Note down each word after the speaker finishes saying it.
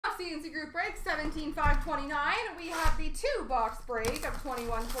CNC Group Break 17/5/29. We have the 2-box break of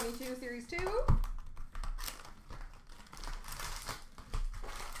 21/22 Series 2.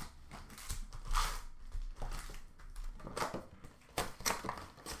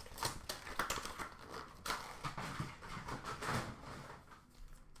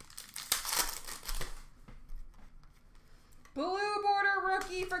 Blue border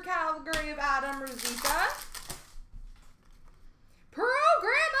rookie for Calgary of Adam Ruzicka.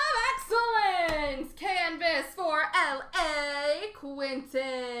 Program of Excellence! Canvas for LA,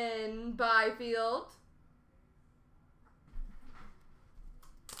 Quinton Byfield.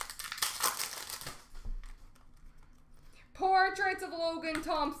 Portraits of Logan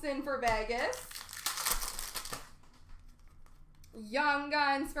Thompson for Vegas. Young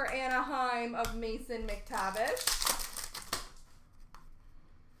Guns for Anaheim of Mason McTavish.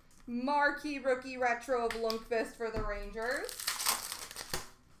 Marquee Rookie Retro of Lundqvist for the Rangers.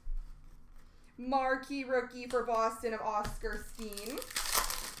 Marquee Rookie for Boston of Oscar Steen.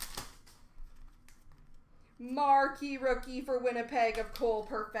 Marquee Rookie for Winnipeg of Cole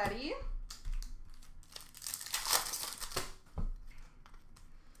Perfetti.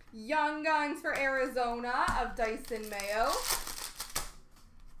 Young Guns for Arizona of Dyson Mayo.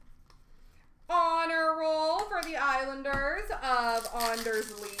 Honor Roll for the Islanders of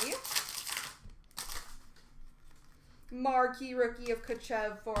Anders Lee. Marquee Rookie of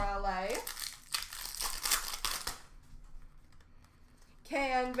Kachev for LA.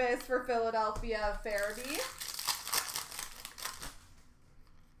 Canvas for Philadelphia of Farabee.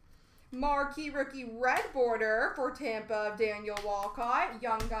 Marquee Rookie Red Border for Tampa of Daniel Walcott.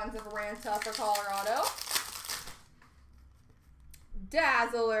 Young Guns of Ranta for Colorado.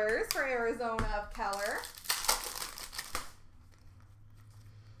 Dazzlers for Arizona of Keller.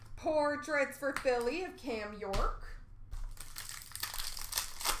 Portraits for Philly of Cam York.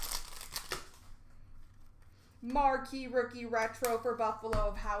 Marquee Rookie Retro for Buffalo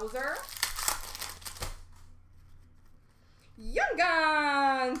of Hauser. Young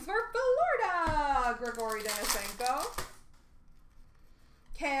Guns for Florida, Grigory Denisenko.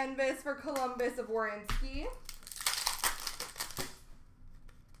 Canvas for Columbus of Wierenski.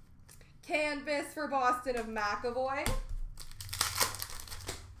 Canvas for Boston of McAvoy.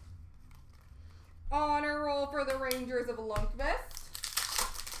 Honor Roll for the Rangers of Lundqvist.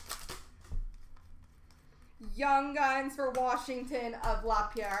 Young Guns for Washington of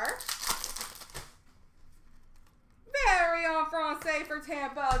Lapierre. Very en Francais for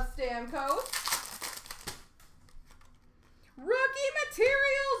Tampa of Stamkos. Rookie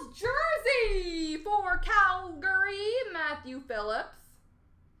Materials Jersey for Calgary, Matthew Phillips.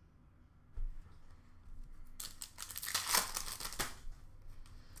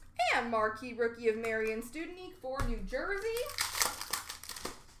 And Marquee Rookie of Marion Studenique for New Jersey.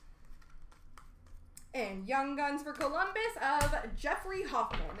 And Young Guns for Columbus of Jeffrey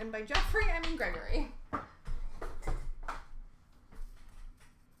Hoffman. And by Jeffrey, I mean Gregory.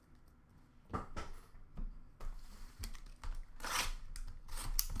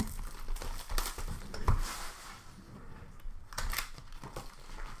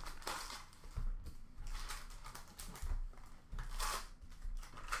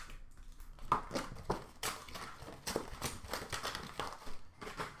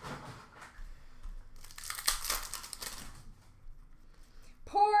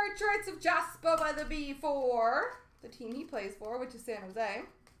 Portraits of Jasper Weatherby for the team he plays for, which is San Jose.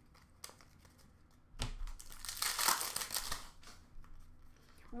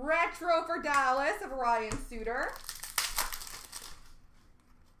 Retro for Dallas of Ryan Suter.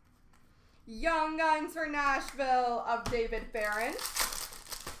 Young Guns for Nashville of David Farron.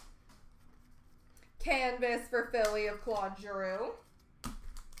 Canvas for Philly of Claude Giroux.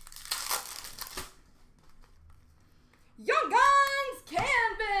 Young Guns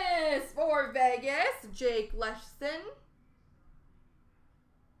Canvas for Vegas, Jake Leschson.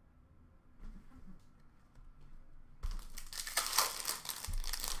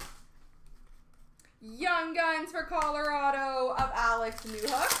 Young Guns for Colorado of Alex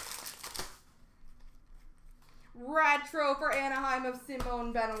Newhook. Retro for Anaheim of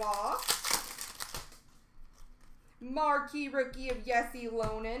Simone Benoit. Marquee Rookie of Jesse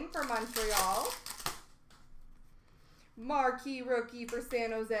Lonen for Montreal. Marquee Rookie for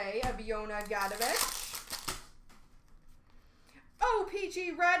San Jose of Yona Gadovich.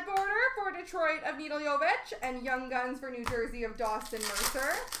 OPG Red Border for Detroit of Nedeljkovic. And Young Guns for New Jersey of Dawson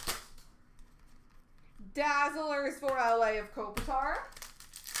Mercer. Dazzlers for LA of Kopitar.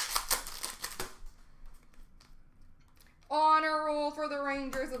 Honor Roll for the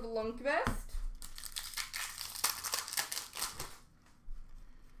Rangers of Lundqvist.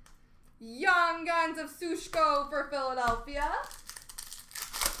 Young Guns of Sushko for Philadelphia.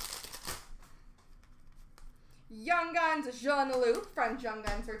 Young Guns Jean-Luc, French Young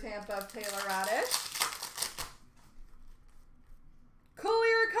Guns for Tampa of Taylor Radish.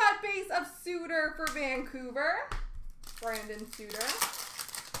 Clear cut base of Suter for Vancouver, Brandon Suter.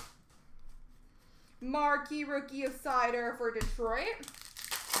 Marquee rookie of Sider for Detroit.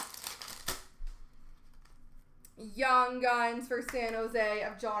 Young Guns for San Jose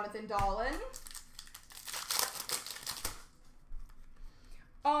of Jonathan Dahlen.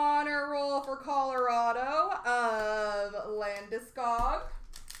 Honor roll for Colorado of Landeskog.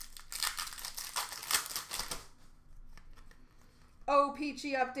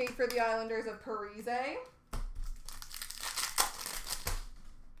 O-Peachy update for the Islanders of Parise.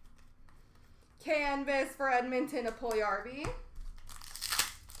 Canvas for Edmonton of Puljujarvi.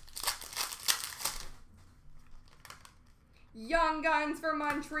 Young Guns for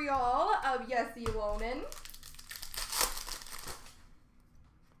Montreal of Jesse Lonen.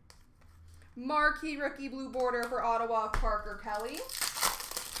 Marquee rookie blue border for Ottawa of Parker Kelly.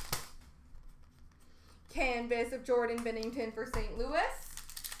 Canvas of Jordan Binnington for St. Louis.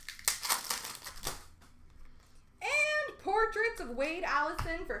 And portraits of Wade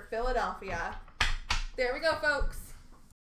Allison for Philadelphia. There we go, folks.